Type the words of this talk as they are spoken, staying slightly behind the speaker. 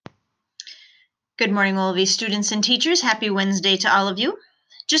Good morning, Wolvie students and teachers. Happy Wednesday to all of you.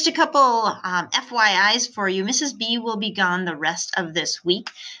 Just a couple FYIs for you. Mrs. B will be gone the rest of this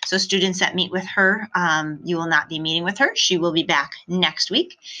week. So students that meet with her, you will not be meeting with her. She will be back next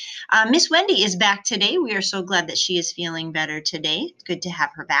week. Miss Wendy is back today. We are so glad that she is feeling better today. Good to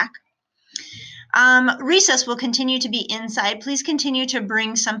have her back. Recess will continue to be inside. Please continue to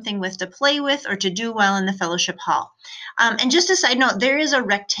bring something to play with or to do while in the fellowship hall. And just a side note, there is a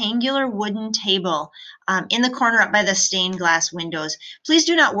rectangular wooden table in the corner up by the stained glass windows. Please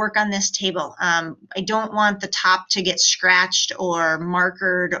do not work on this table. I don't want the top to get scratched or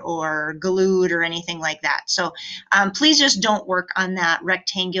markered or glued or anything like that. So please just don't work on that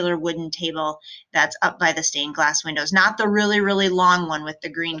rectangular wooden table that's up by the stained glass windows. Not the really, really long one with the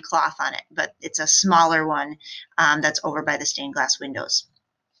green cloth on it, but it's a smaller one that's over by the stained glass windows.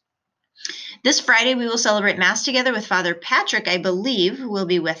 This Friday, we will celebrate Mass together with Father Patrick, I believe, who will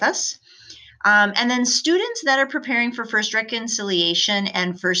be with us. And then students that are preparing for First Reconciliation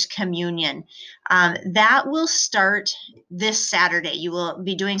and First Communion, that will start this Saturday. You will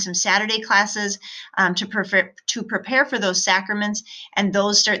be doing some Saturday classes to prepare for those sacraments, and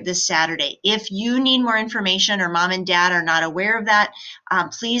those start this Saturday. If you need more information or mom and dad are not aware of that,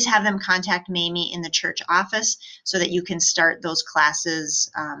 please have them contact Mamie in the church office so that you can start those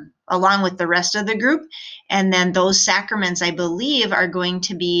classes along with the rest of the group. And then those sacraments, I believe, are going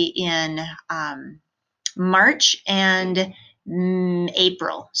to be in March and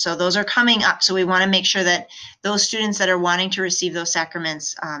April. So those are coming up. So we want to make sure that those students that are wanting to receive those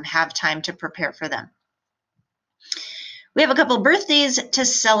sacraments have time to prepare for them. We have a couple birthdays to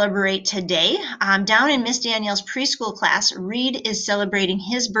celebrate today. Down in Miss Danielle's preschool class, Reed is celebrating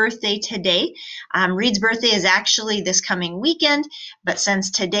his birthday today. Reed's birthday is actually this coming weekend, but since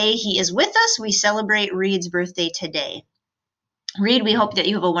today he is with us, we celebrate Reed's birthday today. Reed, we hope that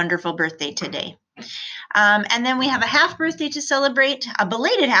you have a wonderful birthday today. And then we have a half birthday to celebrate, a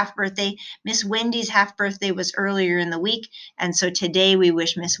belated half birthday. Miss Wendy's half birthday was earlier in the week, and so today we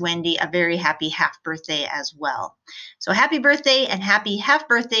wish Miss Wendy a very happy half birthday as well. So happy birthday and happy half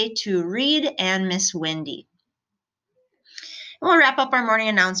birthday to Reed and Miss Wendy. We'll wrap up our morning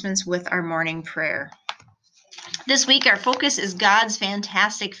announcements with our morning prayer. This week, our focus is God's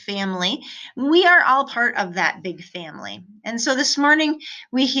fantastic family. We are all part of that big family. And so this morning,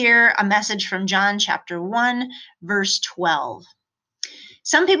 we hear a message from John chapter 1, verse 12.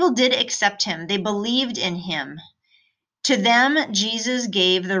 Some people did accept him. They believed in him. To them, Jesus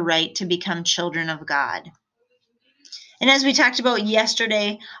gave the right to become children of God. And as we talked about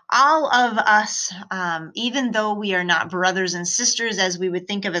yesterday, all of us, even though we are not brothers and sisters as we would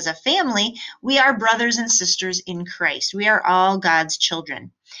think of as a family, we are brothers and sisters in Christ. We are all God's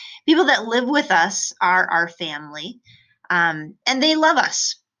children. People that live with us are our family, and they love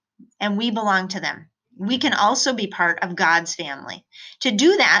us, and we belong to them. We can also be part of God's family. To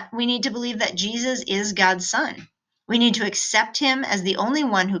do that, we need to believe that Jesus is God's Son. We need to accept him as the only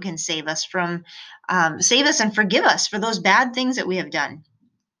one who can save us and forgive us for those bad things that we have done.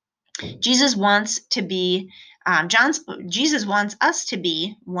 Jesus wants us to be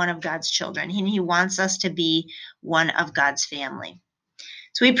one of God's children. He wants us to be one of God's family.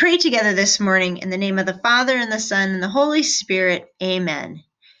 So we pray together this morning in the name of the Father and the Son and the Holy Spirit. Amen.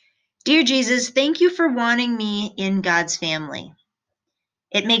 Dear Jesus, thank you for wanting me in God's family.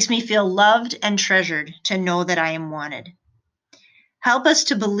 It makes me feel loved and treasured to know that I am wanted. Help us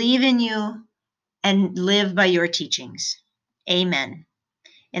to believe in you and live by your teachings. Amen.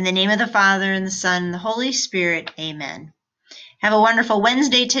 In the name of the Father, and the Son, and the Holy Spirit, amen. Have a wonderful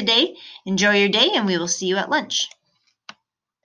Wednesday today. Enjoy your day, and we will see you at lunch.